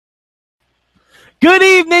Good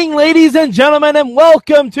evening, ladies and gentlemen, and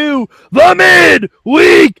welcome to the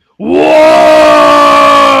Midweek War!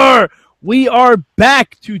 We are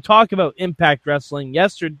back to talk about Impact Wrestling.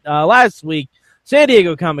 Last week, San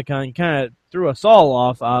Diego Comic-Con kind of threw us all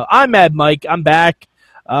off. I'm Mad Mike. I'm back.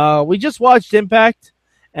 We just watched Impact,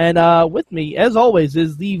 and with me, as always,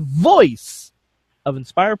 is the voice of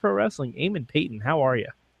Inspire Pro Wrestling, Eamon Paton. How are you?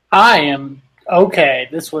 I am okay.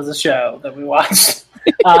 This was a show that we watched.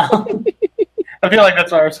 I feel like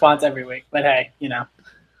that's my response every week, but hey, you know.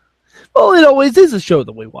 Well, it always is a show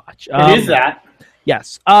that we watch. It is that.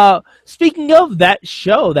 Yes. Speaking of that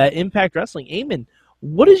show, that Impact Wrestling, Eamon,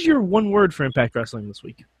 what is your one word for Impact Wrestling this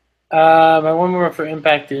week? My one word for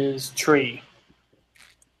Impact is tree.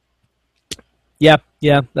 Yeah,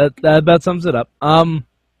 that about sums it up.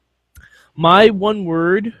 My one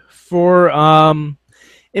word for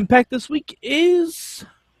Impact this week is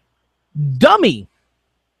dummy.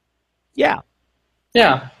 Yeah.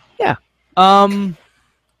 And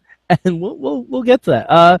we'll get to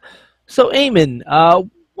that. So, Eamon,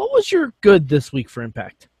 what was your good this week for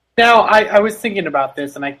Impact? Now, I was thinking about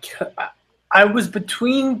this, and I was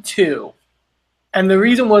between two, and the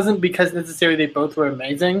reason wasn't because necessarily they both were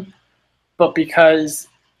amazing, but because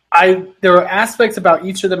there were aspects about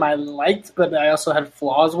each of them I liked, but I also had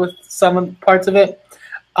flaws with some parts of it.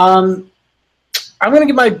 I'm going to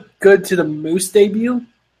give my good to the Moose debut.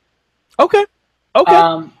 Okay.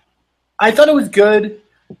 I thought it was good.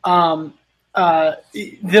 The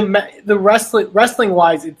wrestling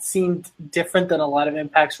wise, it seemed different than a lot of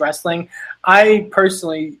Impact's wrestling. I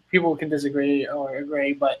personally, people can disagree or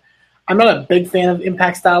agree, but I'm not a big fan of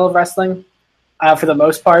Impact style of wrestling for the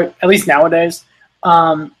most part, at least nowadays.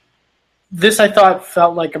 This I thought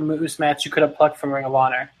felt like a Moose match you could have plucked from Ring of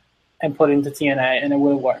Honor and put into TNA, and it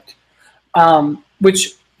would have worked.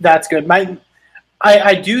 Which that's good.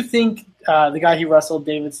 I do think the guy he wrestled,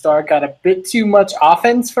 David Starr, got a bit too much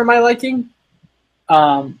offense for my liking.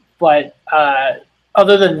 But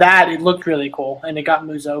other than that, it looked really cool, and it got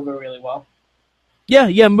Moose over really well. Yeah.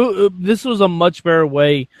 This was a much better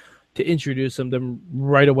way to introduce him than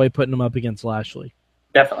right away putting him up against Lashley.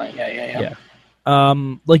 Definitely, yeah.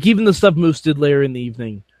 Like even the stuff Moose did later in the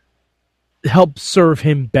evening helped serve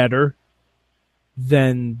him better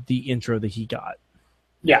than the intro that he got.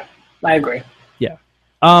 Yeah, I agree. Yeah.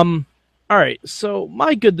 All right, so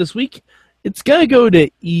my good this week, it's going to go to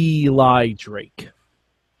Eli Drake.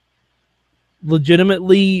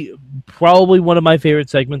 Legitimately, probably one of my favorite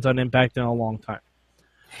segments on Impact in a long time.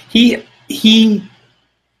 His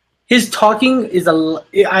talking is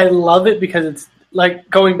I love it because it's like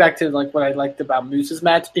going back to like what I liked about Moose's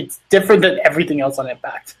match. It's different than everything else on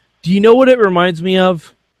Impact. Do you know what it reminds me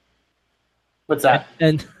of? What's that?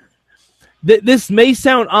 And this may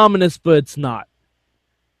sound ominous, but it's not.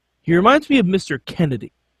 He reminds me of Mr.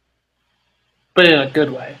 Kennedy. But in a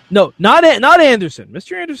good way. No, not Anderson.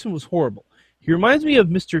 Mr. Anderson was horrible. He reminds me of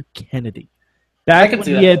Mr. Kennedy. Back when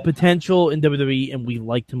he had potential in WWE, and we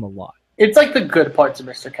liked him a lot. It's like the good parts of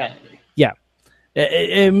Mr. Kennedy. Yeah.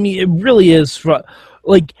 I mean, it really is.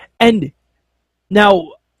 And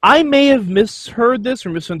now, I may have misheard this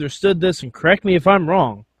or misunderstood this, and correct me if I'm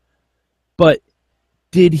wrong, but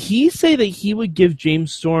did he say that he would give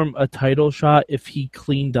James Storm a title shot if he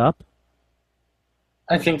cleaned up?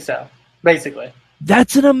 I think so, basically.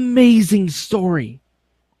 That's an amazing story.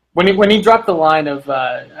 When he dropped the line of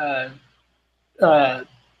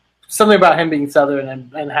something about him being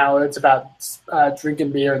Southern and how it's about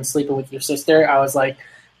drinking beer and sleeping with your sister, I was like,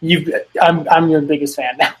 I'm your biggest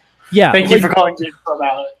fan now. Yeah, thank you for calling James Storm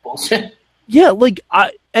out. Bullshit. Yeah,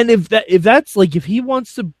 if he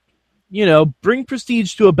wants to, bring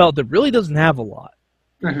prestige to a belt that really doesn't have a lot,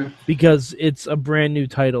 because it's a brand new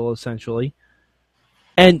title essentially,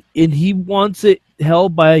 and he wants it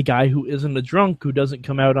held by a guy who isn't a drunk, who doesn't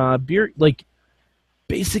come out on a beer,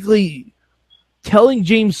 basically telling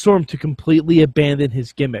James Storm to completely abandon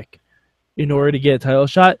his gimmick in order to get a title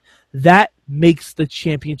shot, that makes the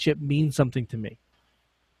championship mean something to me.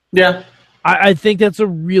 Yeah. I think that's a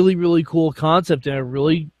really, really cool concept,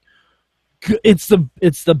 and it's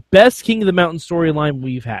the best King of the Mountain storyline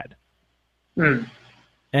we've had. And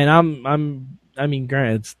I mean,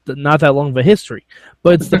 granted, it's not that long of a history,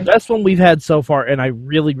 but it's the best one we've had so far, and I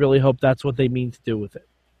really, really hope that's what they mean to do with it.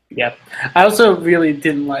 Yeah. I also really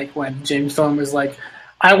didn't like when James Storm was like,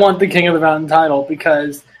 I want the King of the Mountain title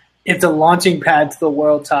because it's a launching pad to the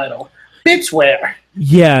world title. Bitch, where?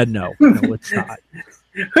 Yeah, no, it's not.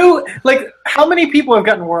 How many people have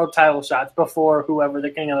gotten world title shots before whoever the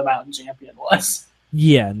King of the Mountain champion was?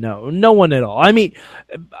 Yeah, no one at all. I mean,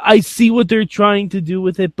 I see what they're trying to do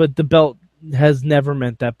with it, but the belt has never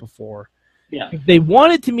meant that before. Yeah. If they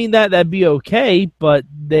want it to mean that, that'd be okay, but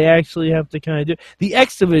they actually have to kind of do the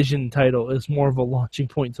X Division title is more of a launching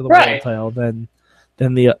point to the world title than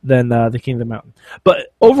the King of the Mountain.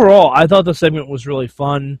 But overall, I thought the segment was really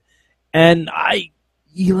fun, and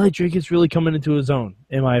Eli Drake is really coming into his own,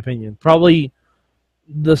 in my opinion. Probably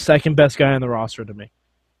the second best guy on the roster to me.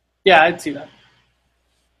 Yeah, I'd see that.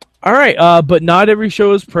 All right, but not every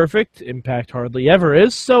show is perfect. Impact hardly ever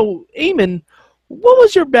is. So, Eamon, what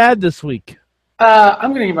was your bad this week?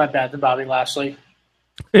 I'm going to give my bad to Bobby Lashley.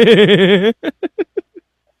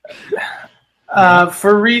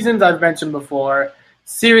 For reasons I've mentioned before.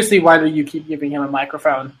 Seriously, why do you keep giving him a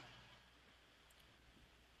microphone?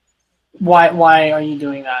 Why are you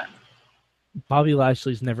doing that? Bobby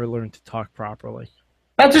Lashley's never learned to talk properly.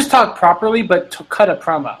 Not just talk properly, but to cut a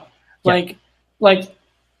promo. Yeah.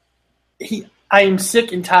 I am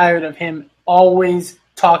sick and tired of him always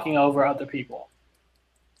talking over other people.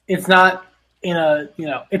 It's not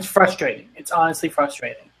it's frustrating. It's honestly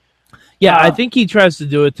frustrating. Yeah, I think he tries to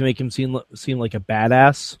do it to make him seem like a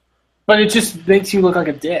badass. But it just makes you look like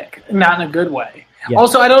a dick, not in a good way. Yeah.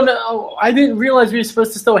 Also, I don't know. I didn't realize we were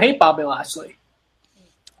supposed to still hate Bobby Lashley.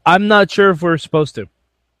 I'm not sure if we're supposed to.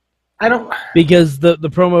 I don't, because the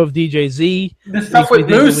promo of DJZ, the stuff with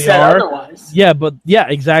Moose said otherwise. Yeah,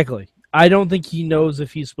 exactly. I don't think he knows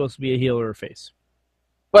if he's supposed to be a heel or a face.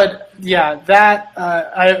 But yeah, that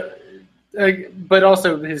but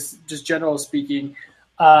also his just general speaking,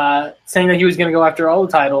 saying that he was going to go after all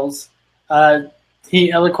the titles.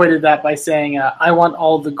 He eloquated that by saying, "I want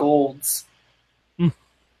all the golds."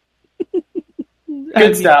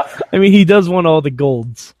 Good stuff. I mean, he does want all the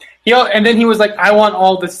golds. And then he was like, "I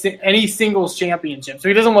want any singles championship." So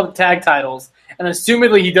he doesn't want the tag titles, and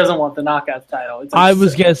assumedly he doesn't want the knockout title. I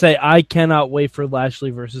was gonna say I cannot wait for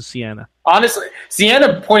Lashley versus Sienna. Honestly,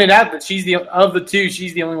 Sienna pointed out that she's of the two,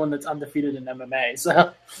 she's the only one that's undefeated in MMA.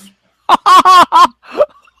 So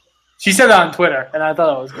she said that on Twitter, and I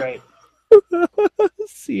thought it was great.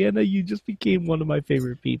 Sienna, you just became one of my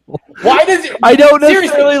favorite people. Why does it? I don't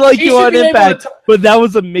necessarily like you on Impact, but that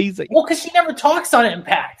was amazing. Well, because she never talks on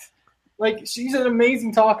Impact. Like, she's an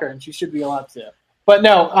amazing talker, and she should be allowed to. But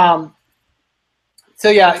no,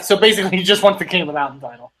 so basically he just wants the King of the Mountain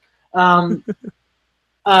title. And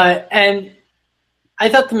I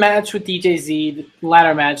thought the match with DJZ, the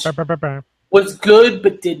ladder match, was good,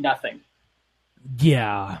 but did nothing.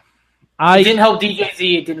 Yeah. It didn't help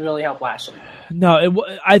DJZ. It didn't really help Lashley. No,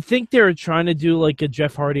 I think they were trying to do like a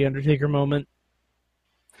Jeff Hardy Undertaker moment,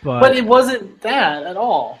 but it wasn't that at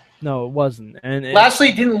all. No, it wasn't. And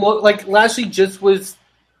Lashley didn't look like Lashley. Just was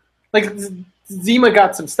like Zima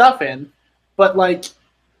got some stuff in, but like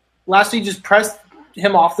Lashley just pressed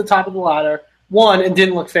him off the top of the ladder, won, and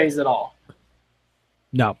didn't look phased at all.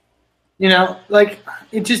 No, like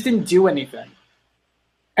it just didn't do anything.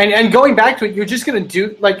 And going back to it, you're just gonna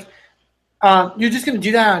do like. You're just going to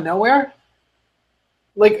do that out of nowhere?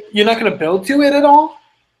 Like, you're not going to build to it at all?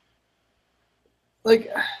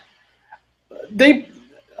 Like,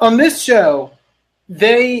 on this show,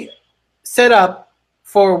 they set up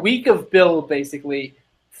for a week of build, basically,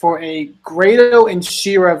 for a Grado and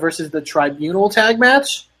Shira versus the Tribunal tag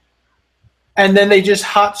match. And then they just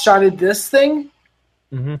hot-shotted this thing?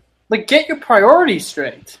 Mm-hmm. Like, get your priorities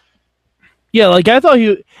straight. Yeah, like, I thought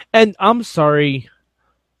and I'm sorry...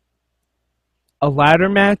 A ladder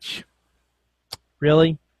match?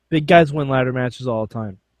 Really? Big guys win ladder matches all the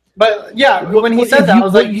time. But yeah, when he said that, I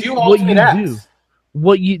was like, "Do Ultimate X?"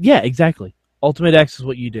 Yeah, exactly. Ultimate X is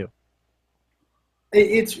what you do.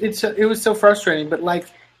 It was so frustrating, but like,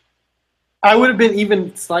 I would have been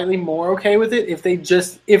even slightly more okay with it if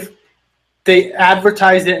they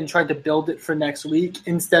advertised it and tried to build it for next week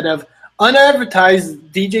instead of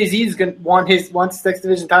unadvertised. DJZ is going to want his X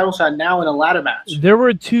Division title shot now in a ladder match. There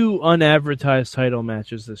were 2 unadvertised title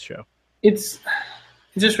matches this show. It's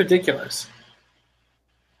just ridiculous.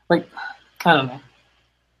 Like, I don't know.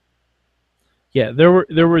 Yeah,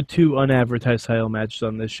 there were 2 unadvertised title matches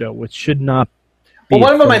on this show, which should not be. Well,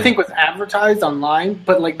 one of them I think was advertised online,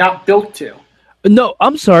 but like not built to. No,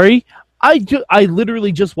 I'm sorry. I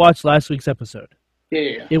literally just watched last week's episode.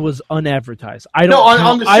 Yeah. It was unadvertised. On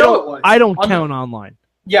the show it was. I don't count online.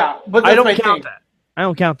 Yeah, but I don't count that. I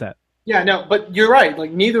don't count that. Yeah, no, but you're right.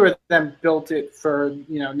 Like, neither of them built it for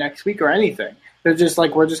next week or anything. They're just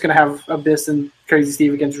like, we're just gonna have Abyss and Crazy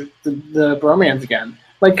Steve against the Bromans again.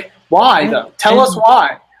 Like, why though? Tell us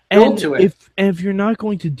why. Build to it. If you're not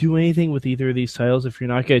going to do anything with either of these titles, if you're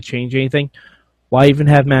not going to change anything, why even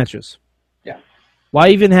have matches? Yeah. Why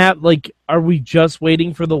even have Are we just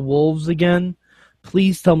waiting for the Wolves again?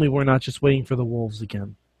 Please tell me we're not just waiting for the Wolves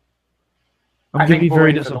again. I'm going to be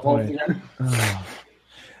very disappointed.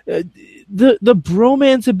 The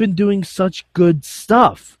bromance have been doing such good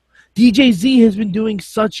stuff. DJZ has been doing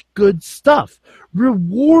such good stuff.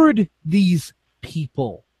 Reward these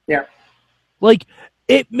people. Yeah. Like,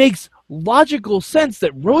 it makes logical sense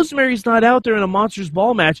that Rosemary's not out there in a Monsters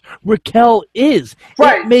Ball match. Raquel is.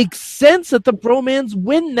 Right. It makes sense that the bromans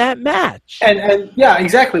win that match. And yeah,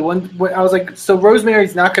 exactly. When I was like, so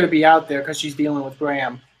Rosemary's not going to be out there because she's dealing with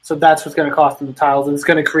Graham. So that's what's going to cost them the titles, and it's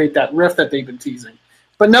going to create that rift that they've been teasing.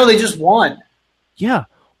 But no, they just won. Yeah.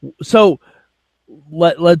 So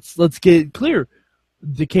let's get it clear.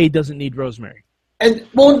 Decay doesn't need Rosemary. And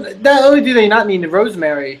well, not only do they not need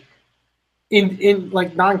Rosemary, in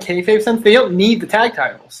like non-kayfabe sense, they don't need the tag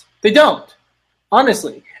titles. They don't.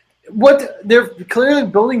 Honestly, they're clearly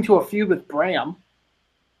building to a feud with Bram.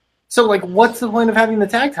 So like, what's the point of having the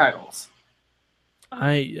tag titles?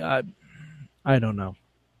 I don't know.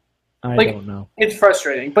 I don't know. It's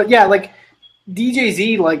frustrating, but yeah, like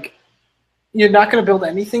DJZ, like you're not going to build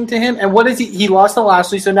anything to him. And what is he? He lost to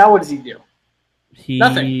Lashley, so now what does he do?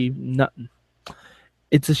 Nothing.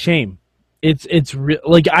 It's a shame. It's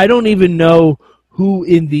like I don't even know who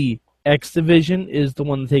in the X division is the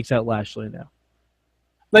one that takes out Lashley now.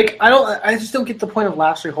 Like I just don't get the point of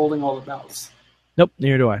Lashley holding all the belts. Nope,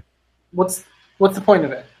 neither do I. What's the point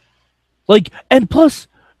of it? Like, and plus,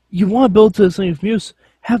 you want to build to the thing with Moose.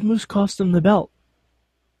 Have Moose cost him the belt.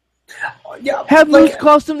 Yeah, have Moose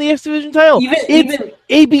cost him the X Division title. Even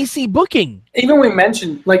ABC booking. Even we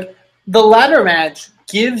mentioned like the ladder match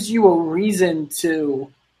gives you a reason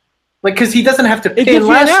to, like, because he doesn't have to pin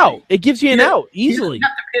Lashley. An out. It gives you an out easily. He doesn't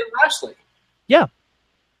have to pin Lashley. Yeah.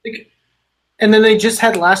 Like, and then they just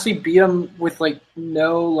had Lashley beat him with like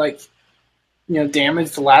no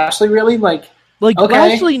damage to Lashley really okay.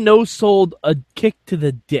 Lashley no-sold a kick to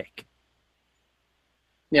the dick.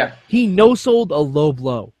 Yeah. He no-sold a low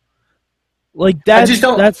blow. Like,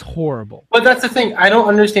 that's horrible. But that's the thing. I don't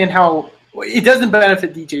understand how it doesn't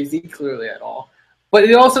benefit DJZ clearly at all. But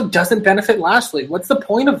it also doesn't benefit Lashley. What's the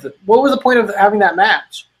point of it? What was the point of having that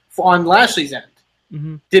match on Lashley's end?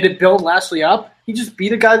 Mm-hmm. Did it build Lashley up? He just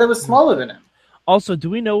beat a guy that was smaller than him. Also, do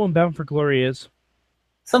we know when Bound for Glory is?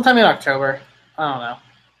 Sometime in October. I don't know.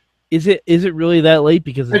 Is it really that late?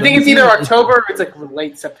 Because I think it's either October or it's like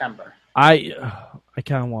late September. I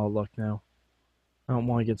kind of want to look now. I don't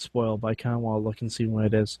want to get spoiled, but I kind of want to look and see when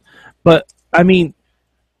it is. But, I mean,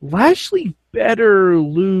 Lashley better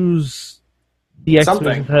lose the X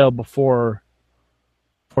Division title before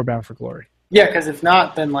Bound for Glory. Yeah, because if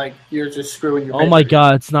not, then like you're just screwing your. Oh my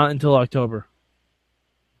God! It's not until October.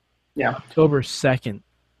 Yeah, October 2nd.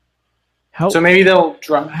 So maybe they'll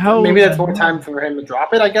drop. Maybe that's more time for him to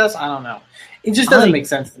drop it. I guess I don't know. It just doesn't make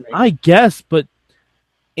sense to me. I guess, but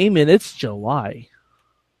Eamon, it's July.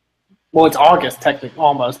 Well, it's August, technically,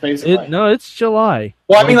 almost, basically. No, it's July.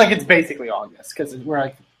 Well, I mean, like, it's basically August, because we're,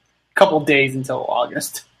 like, a couple days until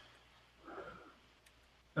August.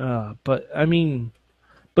 But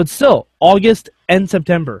still, August and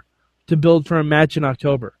September to build for a match in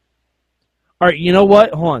October. All right, you know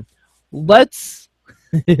what? Hold on. Let's...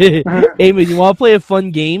 Eamon, you want to play a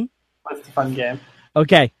fun game? What's the fun game?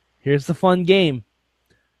 Okay, here's the fun game.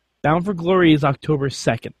 Bound for Glory is October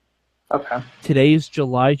 2nd. Okay. Today is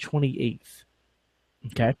July 28th.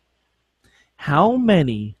 Okay. How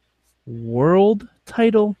many world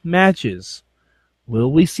title matches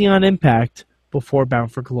will we see on Impact before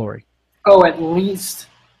Bound for Glory? Oh, at least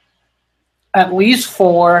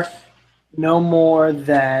 4. No more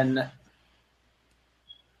than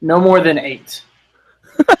 8.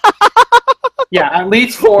 Yeah, at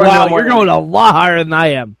least 4. Wow, you're going a lot higher than I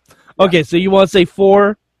am. Yeah. Okay, so you want to say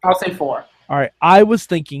 4? I'll say 4. All right, I was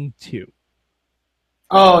thinking 2.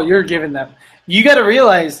 Oh, you're giving them. You got to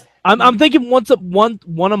realize. I'm thinking one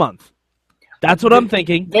a month. That's what I'm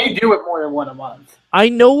thinking. They do it more than one a month. I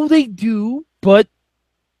know they do, but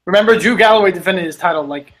remember, Drew Galloway defended his title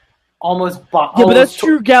like almost. But that's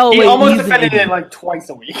Drew Galloway. He almost defended it like twice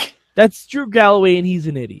a week. That's Drew Galloway, and he's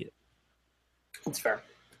an idiot. That's fair.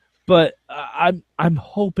 But I'm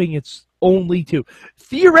hoping it's only 2.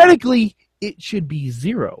 Theoretically, it should be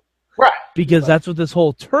 0. Right. Because that's what this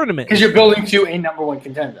whole tournament is. Because you're building to a number 1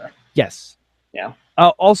 contender. Yes. Yeah.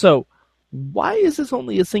 Also, why is this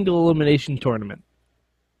only a single elimination tournament?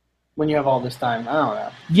 When you have all this time, I don't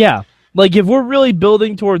know. Yeah. Like, if we're really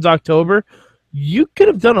building towards October, you could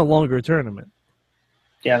have done a longer tournament.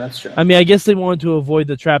 Yeah, that's true. I mean, I guess they wanted to avoid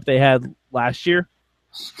the trap they had last year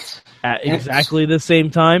at exactly the same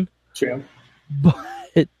time. True. But,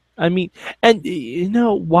 I mean, and,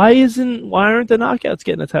 why aren't the knockouts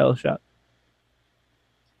getting a title shot?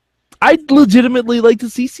 I'd legitimately like to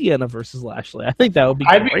see Sienna versus Lashley. I think that would be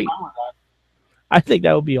great. Be fine with that. I think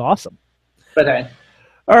that would be awesome. But hey.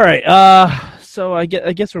 All right. So I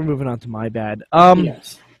guess we're moving on to my bad.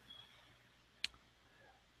 Yes.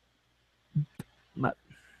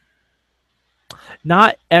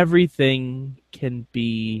 Not everything can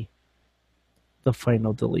be the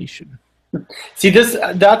final deletion. See, this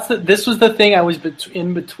was the thing I was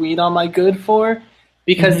in between on my good for,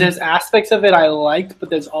 because there's aspects of it I liked,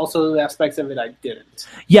 but there's also aspects of it I didn't.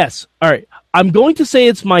 Yes. All right. I'm going to say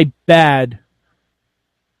it's my bad-ish.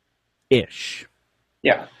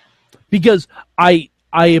 Yeah. Because I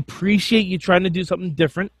appreciate you trying to do something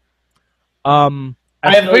different.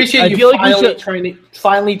 I appreciate you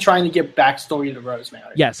finally trying to get backstory to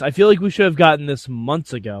Rosemary. Yes, I feel like we should have gotten this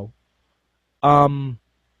months ago. And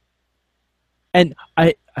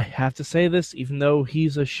I have to say this, even though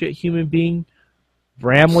he's a shit human being,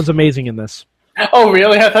 Bram was amazing in this. Oh,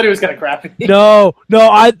 really? I thought he was going to grab me. No,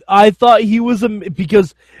 I thought he was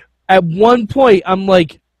because at one point I'm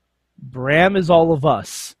like, Bram is all of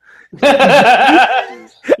us. At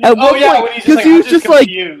one point, because he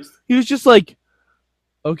was just like,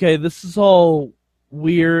 okay, this is all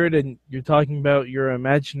weird, and you're talking about your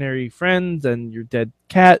imaginary friends and your dead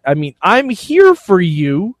cat. I mean, I'm here for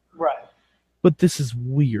you, right? But this is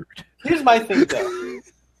weird. Here's my thing,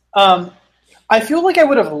 though. I feel like I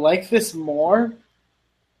would have liked this more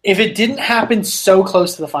if it didn't happen so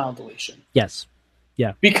close to the final deletion. Yes.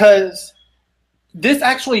 Yeah. Because this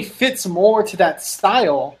actually fits more to that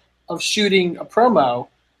style of shooting a promo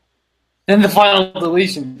than the final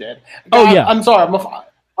deletion did. Yeah. I'm sorry. I'm a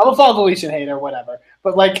final deletion hater, whatever.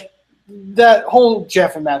 But, like, that whole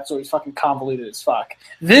Jeff and Matt story is fucking convoluted as fuck.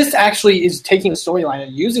 This actually is taking a storyline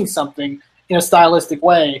and using something in a stylistic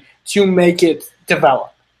way to make it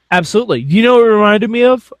develop. Absolutely. You know what it reminded me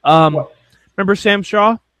of? Remember Sam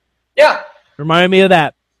Shaw? Yeah. Reminded me of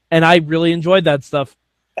that. And I really enjoyed that stuff.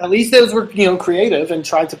 At least those were, creative and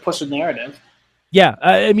tried to push a narrative. Yeah.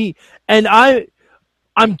 I mean, and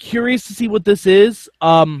I'm curious to see what this is.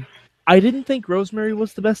 I didn't think Rosemary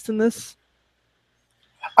was the best in this.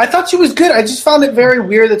 I thought she was good. I just found it very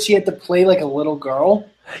weird that she had to play like a little girl.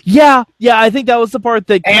 Yeah, I think that was the part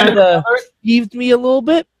that kind of peeved me a little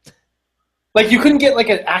bit. Like, you couldn't get like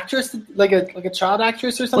an actress, like a child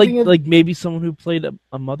actress or something? Like maybe someone who played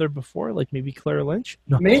a mother before, like maybe Claire Lynch?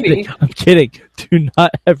 No, maybe. I'm kidding. Do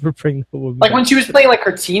not ever bring the woman like back. when she was playing like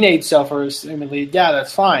her teenage self, or assumedly, yeah,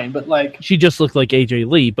 that's fine. But like, she just looked like AJ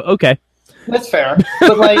Lee, but okay. That's fair.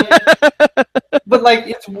 But like,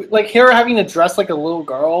 it's like her having to dress like a little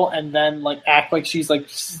girl and then like act like she's like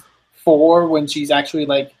 4 when she's actually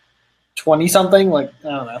like 20-something. Like, I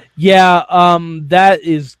don't know. Yeah, that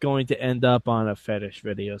is going to end up on a fetish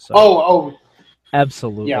video. So. Oh.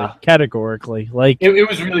 Absolutely, yeah. Categorically, like it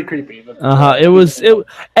was really creepy. But, it was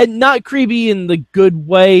and not creepy in the good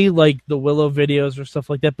way, like the Willow videos or stuff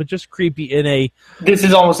like that, but just creepy in a. This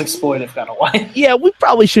is almost exploitive kind of way. Yeah, we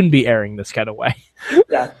probably shouldn't be airing this kind of way.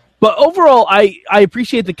 Yeah, but overall, I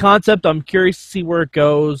appreciate the concept. I'm curious to see where it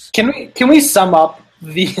goes. Can we sum up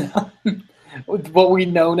the what we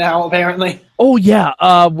know now? Apparently. Oh yeah.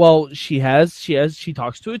 Well, she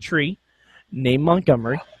talks to a tree named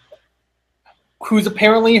Montgomery, who's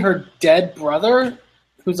apparently her dead brother,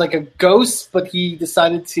 who's like a ghost, but he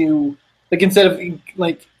decided to, like, instead of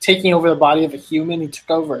like taking over the body of a human, he took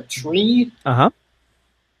over a tree. Uh-huh.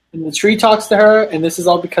 And the tree talks to her, and this is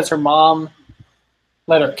all because her mom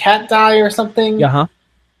let her cat die or something. Uh-huh.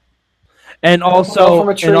 And also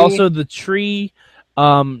the tree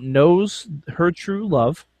knows her true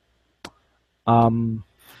love. I'm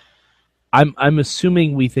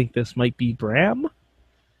assuming we think this might be Bram.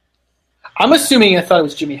 I'm assuming I thought it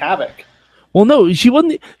was Jimmy Havoc. Well, no, she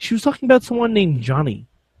wasn't. She was talking about someone named Johnny.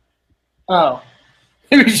 Oh.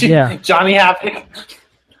 Yeah. Johnny Havoc.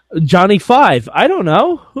 Johnny 5. I don't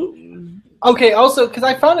know. Okay, also, because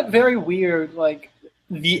I found it very weird, like,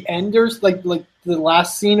 the enders, like the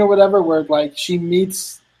last scene or whatever, where, like, she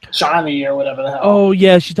meets Johnny or whatever the hell. Oh,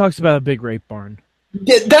 yeah, she talks about a big rape barn.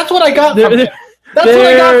 Yeah, that's what I got from it.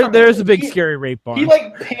 There's a big scary rape barn. He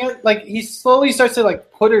he slowly starts to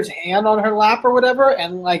like put his hand on her lap or whatever,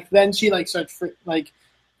 and like then she like starts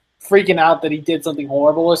freaking out that he did something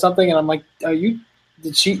horrible or something, and I'm like, did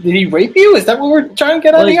he rape you? Is that what we're trying to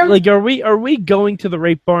get out of here? Like, are we going to the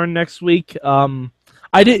rape barn next week?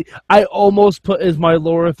 I almost put as my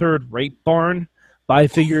lower third rape barn, but I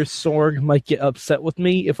figure Sorg might get upset with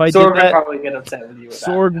me if I did that. Sorg would probably get upset with you with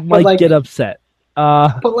Sorg might get upset.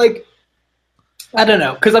 But like, I don't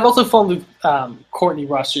know, because I've also followed Courtney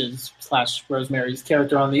Rush's / Rosemary's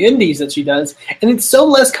character on the indies that she does, and it's so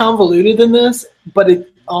less convoluted than this, but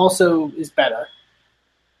it also is better.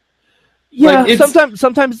 Yeah,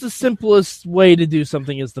 sometimes the simplest way to do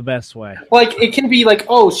something is the best way. Like, it can be like,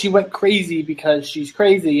 oh, she went crazy because she's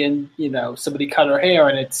crazy and, somebody cut her hair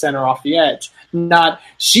and it sent her off the edge. Not,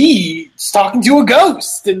 she's talking to a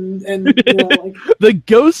ghost and like... The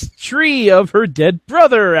ghost tree of her dead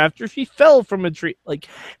brother after she fell from a tree. Like,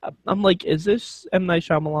 I'm like, is this M. Night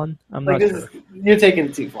Shyamalan? I'm not sure. You're taking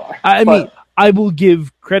it too far. I mean, I will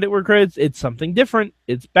give credit where credit's. It's something different.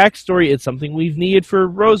 It's backstory. It's something we've needed for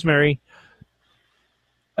Rosemary.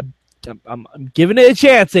 I'm giving it a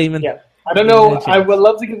chance, Eamon. Yeah, I don't know. I would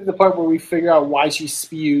love to get to the part where we figure out why she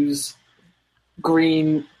spews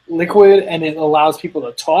green liquid and it allows people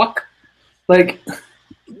to talk. Like,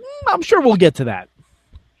 I'm sure we'll get to that.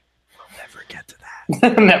 We'll never get to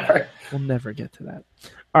that. Never. We'll never get to that.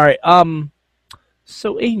 All right.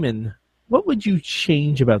 So, Eamon, what would you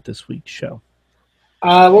change about this week's show?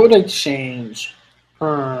 What would I change?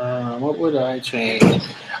 What would I change?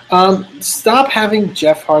 Stop having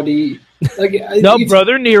Jeff Hardy. Like, no,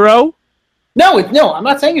 Brother Nero. No, I'm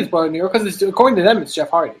not saying it's Brother Nero because according to them, it's Jeff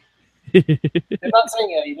Hardy. They're not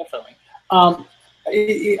saying it any differently.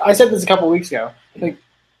 I said this a couple weeks ago. Like,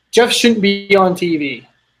 Jeff shouldn't be on TV.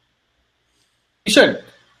 He shouldn't.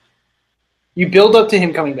 You build up to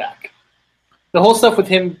him coming back. The whole stuff with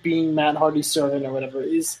him being Matt Hardy's servant or whatever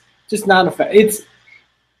is just not a fact.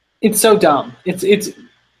 It's so dumb.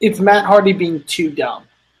 It's Matt Hardy being too dumb.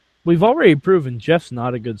 We've already proven Jeff's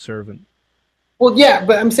not a good servant. Well, yeah,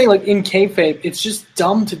 but I'm saying, like, in kayfabe, it's just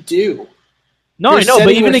dumb to do. No, I know,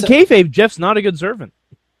 but even in kayfabe, Jeff's not a good servant.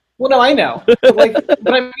 Well, no, I know. But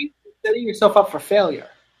I mean, setting yourself up for failure.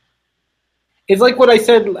 It's like what I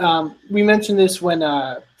said. We mentioned this when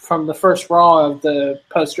from the first Raw of the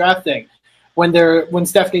post-draft thing, when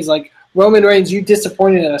Stephanie's like, Roman Reigns, you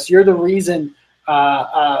disappointed us. You're the reason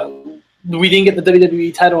we didn't get the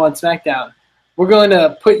WWE title on SmackDown. We're going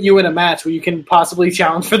to put you in a match where you can possibly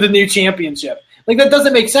challenge for the new championship. Like, that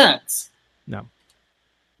doesn't make sense. No.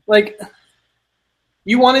 Like,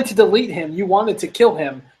 you wanted to delete him. You wanted to kill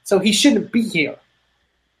him. So he shouldn't be here.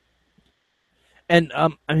 And I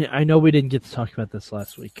mean, I know we didn't get to talk about this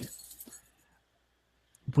last week.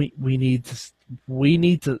 We need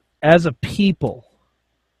to, as a people,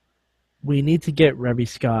 we need to get Rebby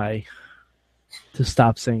Sky to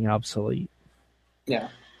stop saying obsolete. Yeah.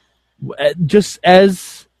 Just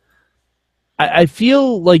as I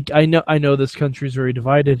feel like I know this country's very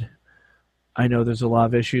divided. I know there's a lot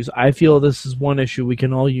of issues. I feel this is one issue we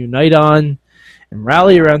can all unite on and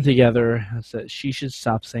rally around together. Is that she should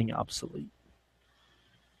stop saying obsolete.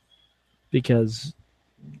 Because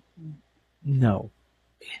no.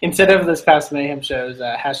 Instead of this past Mayhem shows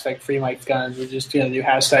hashtag free Mike's guns, we're just gonna do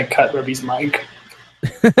hashtag cut Rebby's mic.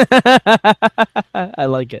 I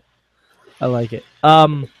like it.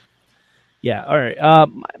 Yeah, all right.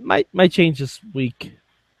 My change this week.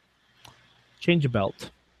 Change a belt.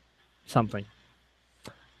 Something.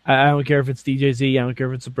 I don't care if it's DJZ. I don't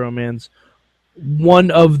care if it's a bromance. One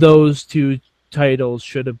of those two titles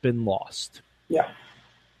should have been lost. Yeah.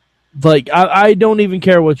 Like, I don't even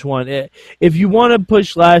care which one. If you want to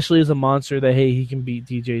push Lashley as a monster that, hey, he can beat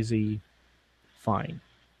DJZ, fine.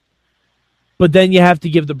 But then you have to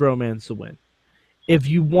give the bromance the win. If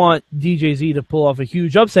you want DJZ to pull off a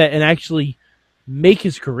huge upset and actually make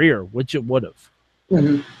his career, which it would have,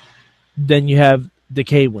 then you have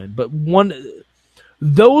Decay win. But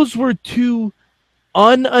those were two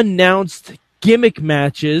unannounced gimmick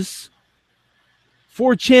matches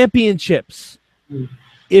for championships.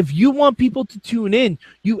 If you want people to tune in,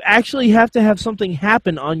 you actually have to have something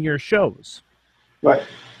happen on your shows. Right.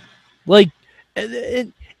 Like,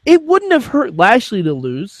 it wouldn't have hurt Lashley to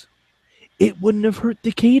lose. It wouldn't have hurt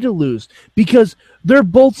Decay to lose. Because they're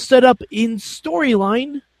both set up in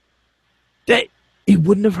storyline that it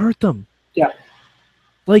wouldn't have hurt them. Yeah.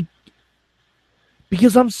 Like,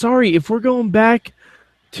 because I'm sorry, if we're going back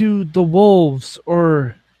to the Wolves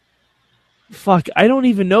or... Fuck, I don't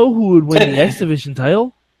even know who would win the X Division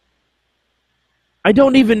title. I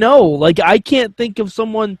don't even know. Like, I can't think of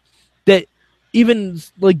someone that even,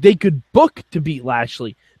 like, they could book to beat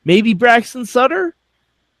Lashley. Maybe Braxton Sutter?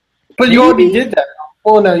 But you already did that.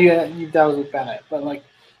 Oh, no, that was with Bennett. But, like,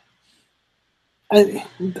 I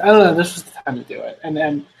don't know. This was the time to do it. And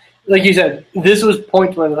then, like you said, this was the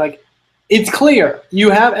point where, like, it's clear. You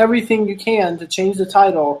have everything you can to change the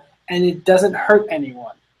title, and it doesn't hurt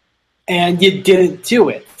anyone. And you didn't do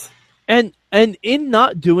it. And in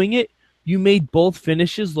not doing it, you made both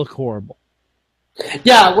finishes look horrible.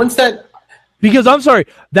 Yeah, once that... Because, I'm sorry,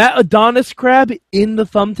 that Adonis crab in the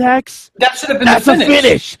thumbtacks... That should have been the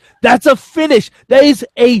finish. That's a finish. That is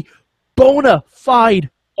a bona fide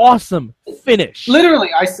awesome finish. Literally,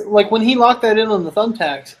 when he locked that in on the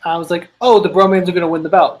thumbtacks, I was like, "Oh, the Bromans are going to win the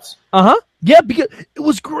belts." Yeah, because it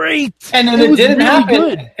was great, and then it didn't happen.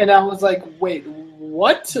 Good. And I was like, "Wait,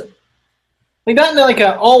 what?" Like not in like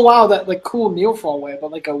a wow that like cool near fall way,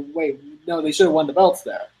 but like a wait, no, they should have won the belts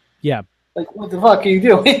there. Yeah, like what the fuck are you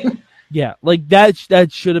doing? Yeah, like that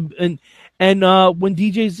should have been. And when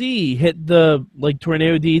DJZ hit the like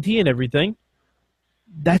tornado DDT and everything,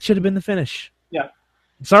 that should have been the finish. Yeah.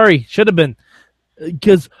 Sorry, should have been.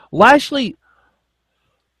 Because Lashley,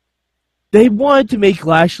 they wanted to make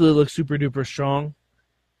Lashley look super duper strong.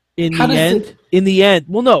 In the end,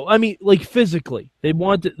 well, no, I mean, like physically, they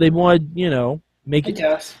wanted, make it.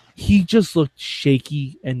 Yes. He just looked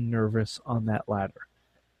shaky and nervous on that ladder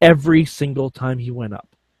every single time he went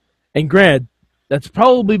up. And granted, that's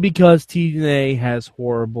probably because TNA has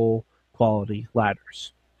horrible quality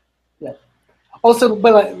ladders. Yeah. Also,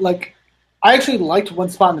 but like, I actually liked one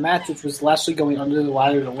spot in the match, which was Lashley going under the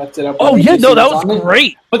ladder to lift it up. Oh yeah, no, that was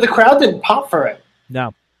great. But the crowd didn't pop for it.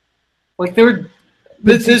 No. Like they were.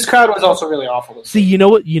 This crowd was also really awful. See, you know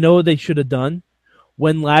what they should have done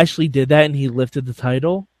when Lashley did that and he lifted the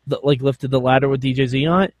title, lifted the ladder with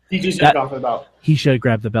DJZ on it. DJZ got off the belt. He should have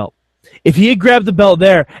grabbed the belt. If he had grabbed the belt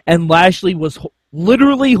there and Lashley was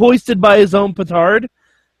literally hoisted by his own petard,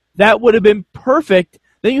 that would have been perfect.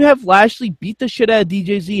 Then you have Lashley beat the shit out of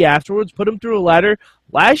DJZ afterwards, put him through a ladder.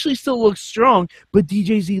 Lashley still looks strong, but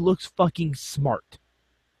DJZ looks fucking smart.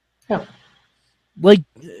 Yeah. Like,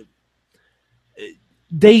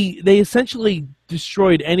 they essentially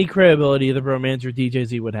destroyed any credibility the Bromans or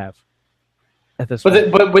DJZ would have at this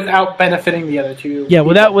point. But without benefiting the other two. Yeah,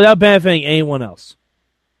 without benefiting anyone else.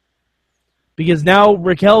 Because now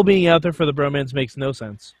Raquel being out there for the Bromans makes no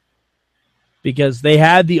sense. Because they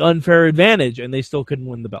had the unfair advantage and they still couldn't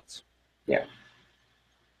win the belts. Yeah.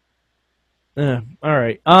 All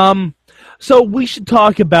right. So we should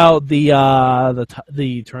talk about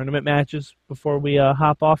the tournament matches before we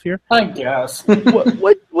hop off here. I guess.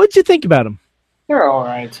 What'd you think about them? They're all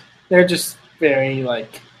right. They're just very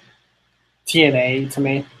like TNA to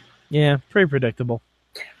me. Yeah, pretty predictable.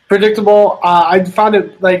 Predictable. I found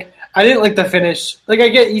it like I didn't like the finish. Like I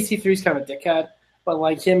get EC3's kind of a dickhead, but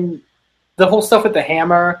like him, the whole stuff with the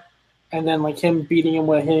hammer, and then like him hitting him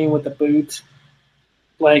with the boot,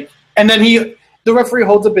 like, and then the referee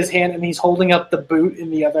holds up his hand and he's holding up the boot in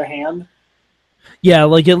the other hand. Yeah,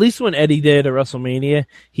 like at least when Eddie did at WrestleMania,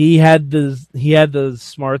 he had the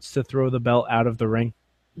smarts to throw the belt out of the ring.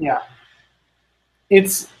 Yeah,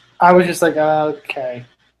 I was just like, okay,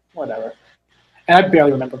 whatever. And I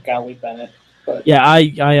barely remember Galloway Bennett. But. Yeah,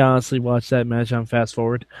 I honestly watched that match on Fast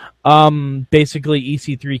Forward. Basically,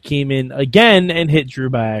 EC3 came in again and hit Drew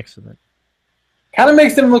by accident. Kind of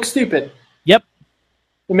makes them look stupid. Yep.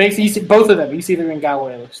 It makes both of them, EC3 and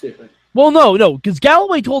Galloway, look stupid. Well, no, because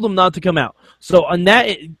Galloway told him not to come out. So in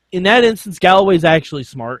that instance, Galloway's actually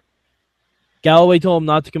smart. Galloway told him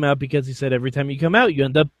not to come out because he said every time you come out, you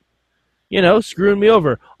end up, screwing me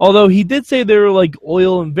over. Although he did say they were like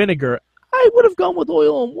oil and vinegar. I would have gone with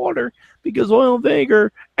oil and water because oil and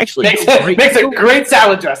vinegar actually makes a great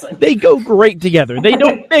salad dressing. They go great together. They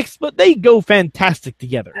don't mix, but they go fantastic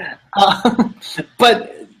together.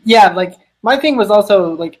 But yeah, like my thing was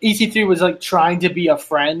also like EC3 was like trying to be a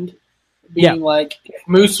friend, being like if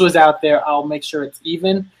Moose was out there, I'll make sure it's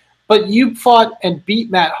even. But you fought and beat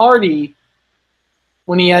Matt Hardy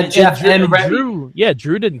when he had Jeff and Drew. Yeah,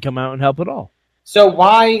 Drew didn't come out and help at all. So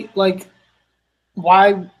why? Like,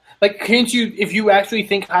 can't you, if you actually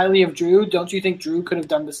think highly of Drew, don't you think Drew could have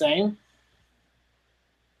done the same?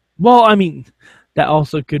 Well, I mean, that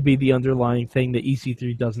also could be the underlying thing that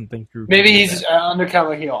EC3 doesn't think Drew. Maybe he's an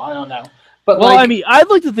undercover heel. I don't know. But well, I mean, I'd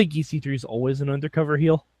like to think EC3 is always an undercover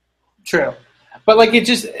heel. True. But, like,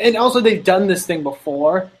 and also they've done this thing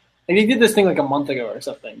before. Like, they did this thing like a month ago or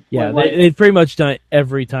something. Yeah, they've pretty much done it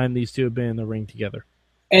every time these two have been in the ring together.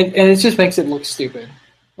 And it just makes it look stupid.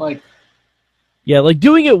 Like, yeah, like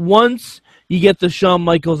doing it once, you get the Shawn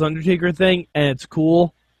Michaels Undertaker thing, and it's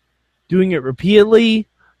cool. Doing it repeatedly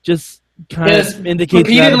just kind of indicates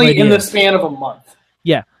you're out of ideas. Repeatedly in the span of a month.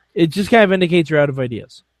 Yeah, it just kind of indicates you're out of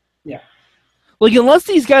ideas. Yeah. Like, unless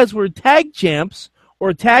these guys were tag champs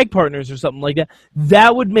or tag partners or something like that,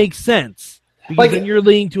 that would make sense. Because then you're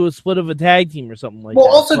leading to a split of a tag team or something like that. Well,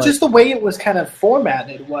 also, just the way it was kind of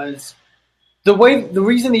formatted was... The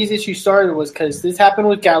reason these issues started was because this happened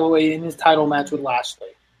with Galloway in his title match with Lashley.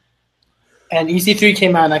 And EC3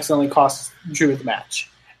 came out and accidentally cost Drew the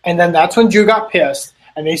match. And then that's when Drew got pissed,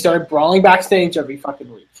 and they started brawling backstage every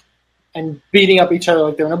fucking week. And beating up each other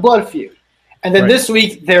like they're in a blood feud. And then this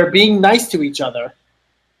week, they're being nice to each other.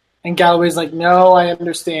 And Galloway's like, no, I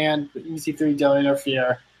understand, but EC3 don't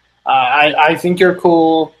interfere. I think you're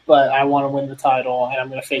cool, but I want to win the title, and I'm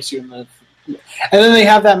going to face you in the... And then they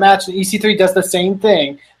have that match, and EC3 does the same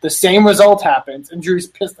thing. The same result happens, and Drew's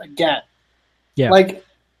pissed again. Yeah. Like,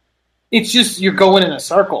 it's just you're going in a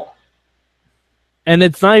circle. And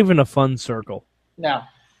it's not even a fun circle. No.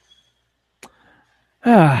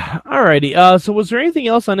 Alrighty. So was there anything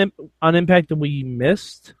else on Impact that we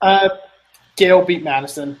missed? Gail beat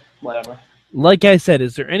Madison. Whatever. Like I said,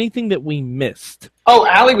 is there anything that we missed? Oh,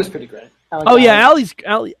 Allie was pretty great. Allie's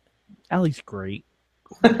great.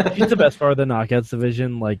 She's the best part of the Knockouts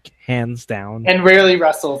division, like, hands down. And rarely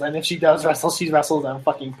wrestles. And if she does wrestle, she wrestles on a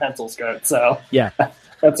fucking pencil skirt. So yeah,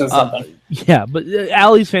 that's just something. Yeah, but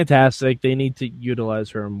Allie's fantastic. They need to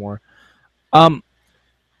utilize her more.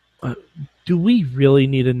 Do we really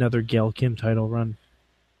need another Gail Kim title run?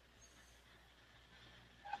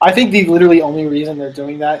 I think the literally only reason they're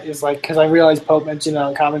doing that is like because I realized Pope mentioned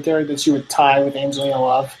on commentary that she would tie with Angelina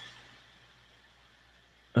Love.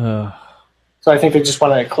 So I think they just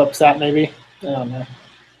want to eclipse that, maybe. I don't know.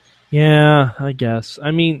 Yeah, I guess. I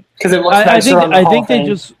mean, because it looks nicer on the Hall of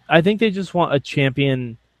Fame. I think they just want a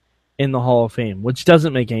champion in the Hall of Fame, which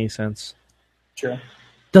doesn't make any sense. True.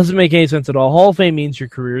 Doesn't make any sense at all. Hall of Fame means your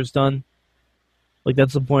career's done. Like,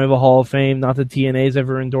 that's the point of a Hall of Fame. Not that TNA's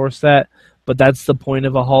ever endorsed that, but that's the point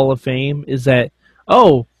of a Hall of Fame, is that,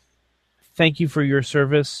 oh, thank you for your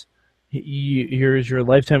service. Here's your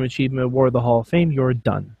Lifetime Achievement Award of the Hall of Fame. You're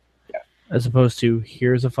done. Yeah. As opposed to,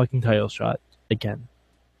 here's a fucking title shot again.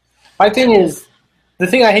 My thing is, the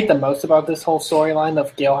thing I hate the most about this whole storyline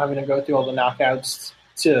of Gail having to go through all the knockouts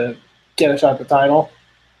to get a shot at the title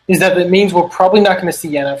is that it means we're probably not going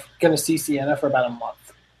to see Sienna for about a month.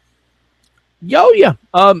 Oh yeah,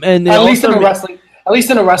 and at least in a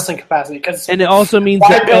wrestling capacity, and it also means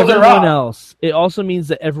that everyone else. It also means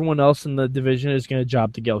that everyone else in the division is going to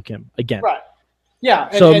job to Gail Kim again. Right.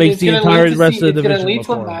 Yeah. So it makes the entire rest of the division. It's going to lead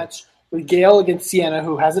to a match with Gail against Sienna,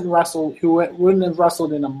 who wouldn't have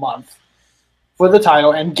wrestled in a month for the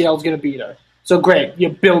title, and Gail's going to beat her. So great, you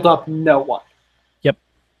build up no one. Yep,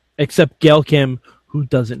 except Gail Kim, who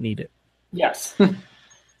doesn't need it. Yes.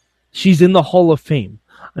 She's in the Hall of Fame.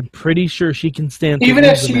 I'm pretty sure she can stand. Even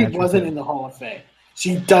if she wasn't in the Hall of Fame,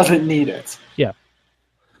 she doesn't need it. Yeah.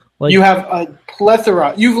 Like, you have a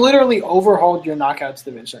plethora. You've literally overhauled your Knockouts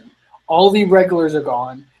division. All the regulars are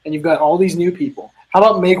gone, and you've got all these new people. How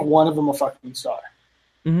about make one of them a fucking star?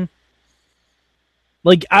 Mm-hmm.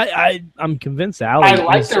 Like, I'm convinced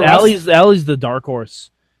Allie's the dark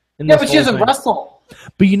horse. But she doesn't wrestle.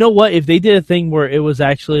 But you know what? If they did a thing where it was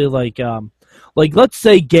actually like let's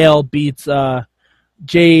say Gail beats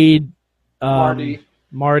Jade,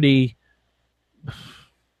 Marty.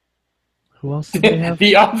 Who else did they have?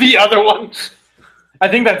 the other one. I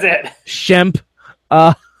think that's it. Shemp.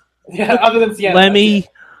 Other than Sienna.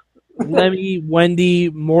 Lemmy, Wendy,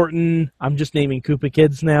 Morton. I'm just naming Koopa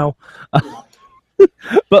kids now.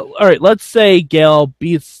 But all right, let's say Gail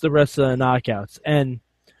beats the rest of the knockouts, and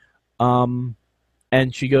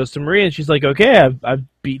she goes to Maria and she's like, "Okay, I've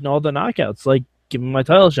beaten all the knockouts. Like, give me my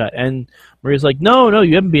title shot." And Maria's like, "No,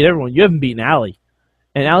 you haven't beat everyone. You haven't beaten Allie."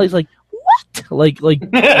 And Allie's like, "What?" Like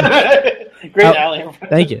great Allie.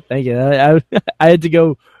 Thank you. I had to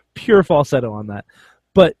go pure falsetto on that,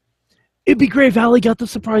 but it'd be great if Allie got the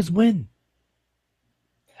surprise win.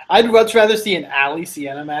 I'd much rather see an Allie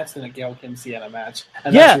Sienna match than a Gail Kim Sienna match.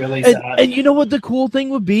 And that's really sad. And you know what the cool thing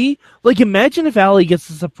would be? Like, imagine if Allie gets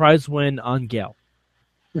the surprise win on Gail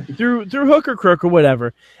through hook or crook or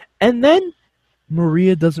whatever, and then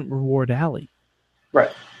Maria doesn't reward Allie.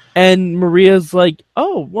 Right. And Maria's like,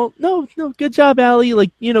 "Oh, well, no, good job, Allie."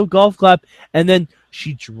 Like, golf clap. And then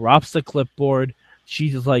she drops the clipboard.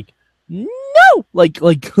 She's like, "No!" Like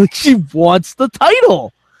she wants the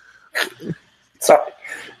title. Sorry.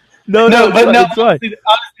 No, it's fine. Honestly,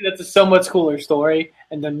 that's a so much cooler story,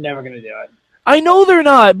 and they're never going to do it. I know they're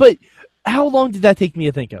not, but how long did that take me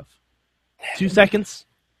to think of? 2 seconds?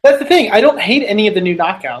 That's the thing. I don't hate any of the new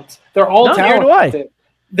knockouts. They're all talented. Neither do I.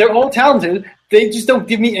 They're all talented. They just don't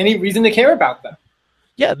give me any reason to care about them.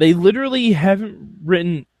 Yeah, they literally haven't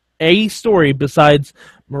written a story besides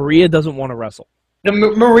Maria doesn't want to wrestle.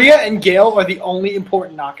 Maria and Gail are the only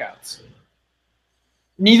important knockouts.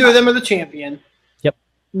 Neither of them are the champion. Yep.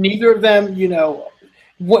 Neither of them,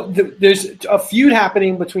 there's a feud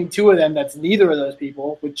happening between two of them that's neither of those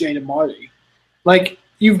people with Jade and Marty. Like,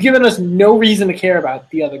 you've given us no reason to care about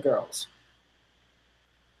the other girls.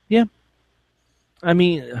 Yeah. I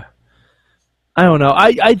mean, I don't know.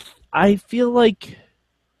 I feel like,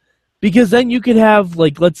 because then you could have,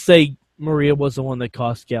 like, let's say Maria was the one that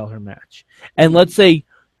cost Gail her match. And let's say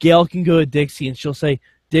Gail can go to Dixie and she'll say,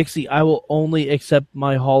 Dixie, I will only accept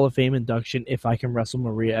my Hall of Fame induction if I can wrestle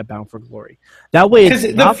Maria at Bound for Glory. That way, it's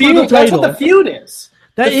not for the title. That's what the feud is.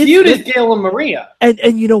 The feud is Gail and Maria.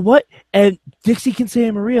 And you know what? And Dixie can say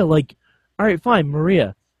to Maria, like, all right, fine,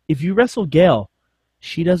 Maria, if you wrestle Gail,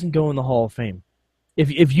 she doesn't go in the Hall of Fame.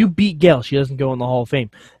 If you beat Gail, she doesn't go in the Hall of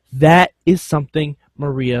Fame. That is something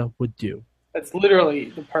Maria would do. That's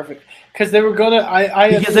literally the perfect. Because they were going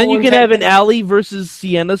to... Because then you can have an Allie versus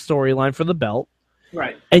Sienna storyline for the belt.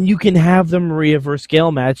 Right. And you can have the Maria versus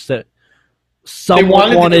Gail match that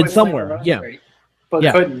someone wanted somewhere. Yeah.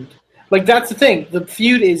 But couldn't. Like, that's the thing. The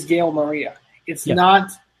feud is Gail Maria. It's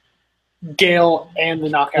not Gail and the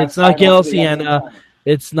Knockouts. It's not Gail Sienna.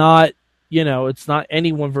 It's not, it's not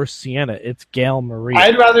anyone versus Sienna. It's Gail Maria.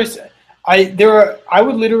 I'd rather... I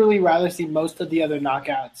would literally rather see most of the other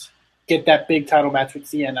Knockouts get that big title match with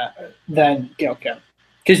Sienna than Gail can.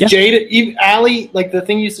 Because Jade... Allie, like, the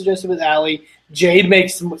thing you suggested with Allie... Jade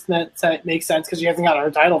makes sense because she hasn't got her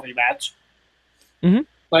title rematch. Mm-hmm.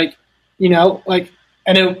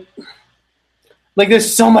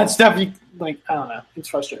 There's so much stuff I don't know. It's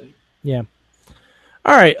frustrating. Yeah.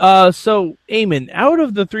 All right. So Eamon, out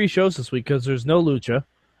of the 3 shows this week, because there's no Lucha,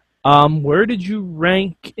 where did you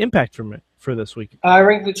rank Impact for this week? I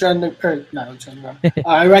ranked Lucha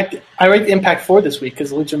I ranked Impact 4 this week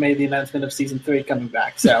because Lucha made the announcement of season 3 coming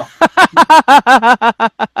back. So.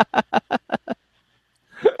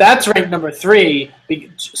 That's ranked number 3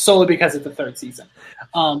 solely because it's the 3rd season.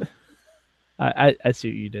 I see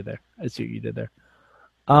what you did there.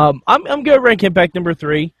 I'm gonna rank Impact number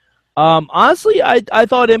 3. Honestly, I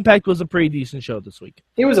thought Impact was a pretty decent show this week.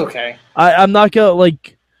 It was okay. I'm not gonna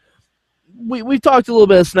we've talked a little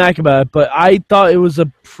bit of snack about it, but I thought it was a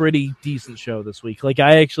pretty decent show this week. Like,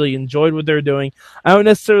 I actually enjoyed what they're doing. I don't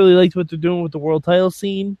necessarily like what they're doing with the world title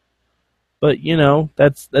scene, but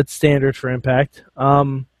that's standard for Impact.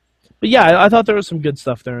 But yeah, I thought there was some good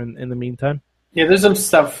stuff there in the meantime. Yeah, there's some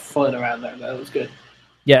stuff floating around there that was good.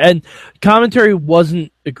 Yeah, and commentary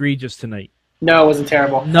wasn't egregious tonight. No, it wasn't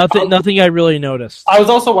terrible. Nothing I really noticed. I was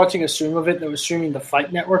also watching a stream of it that was streaming the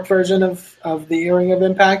Fight Network version of the airing of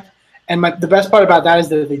Impact. And the best part about that is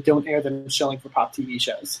that they don't air them showing for PopTV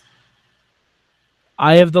shows.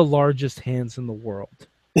 I have the largest hands in the world.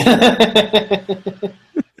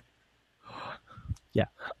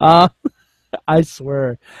 Yeah. I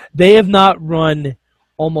swear. They have not run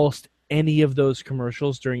almost any of those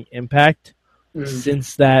commercials during Impact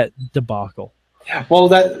since that debacle. Well,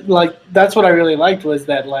 that's what I really liked was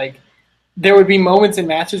that, there would be moments in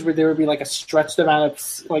matches where there would be, a stretched amount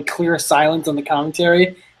of, clear silence on the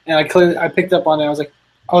commentary. And I picked up on it. I was like,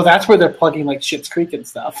 oh, that's where they're plugging, Schitt's Creek and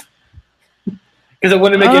stuff. Because it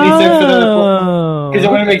wouldn't make any sense for them it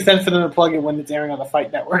wouldn't make sense for them to plug it when it's airing on the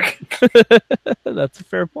Fight Network. That's a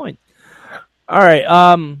fair point. All right.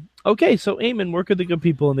 Okay, so Eamon, where could the good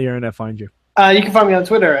people in the internet find you? You can find me on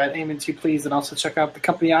Twitter at Eamon2Please, and also check out the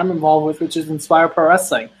company I'm involved with, which is Inspire Pro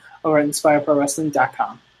Wrestling, over at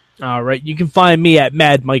InspireProWrestling.com. All right, you can find me at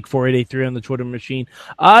MadMike4883 on the Twitter machine.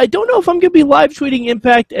 I don't know if I'm going to be live tweeting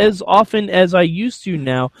Impact as often as I used to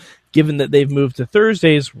now, given that they've moved to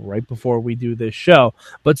Thursdays right before we do this show.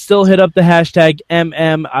 But still hit up the hashtag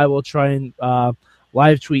MM. I will try and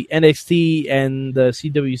live tweet NXT and the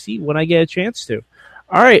CWC when I get a chance to.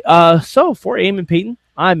 All right, so for Eamon Paton,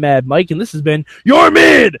 I'm Mad Mike, and this has been your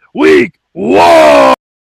Midweek War!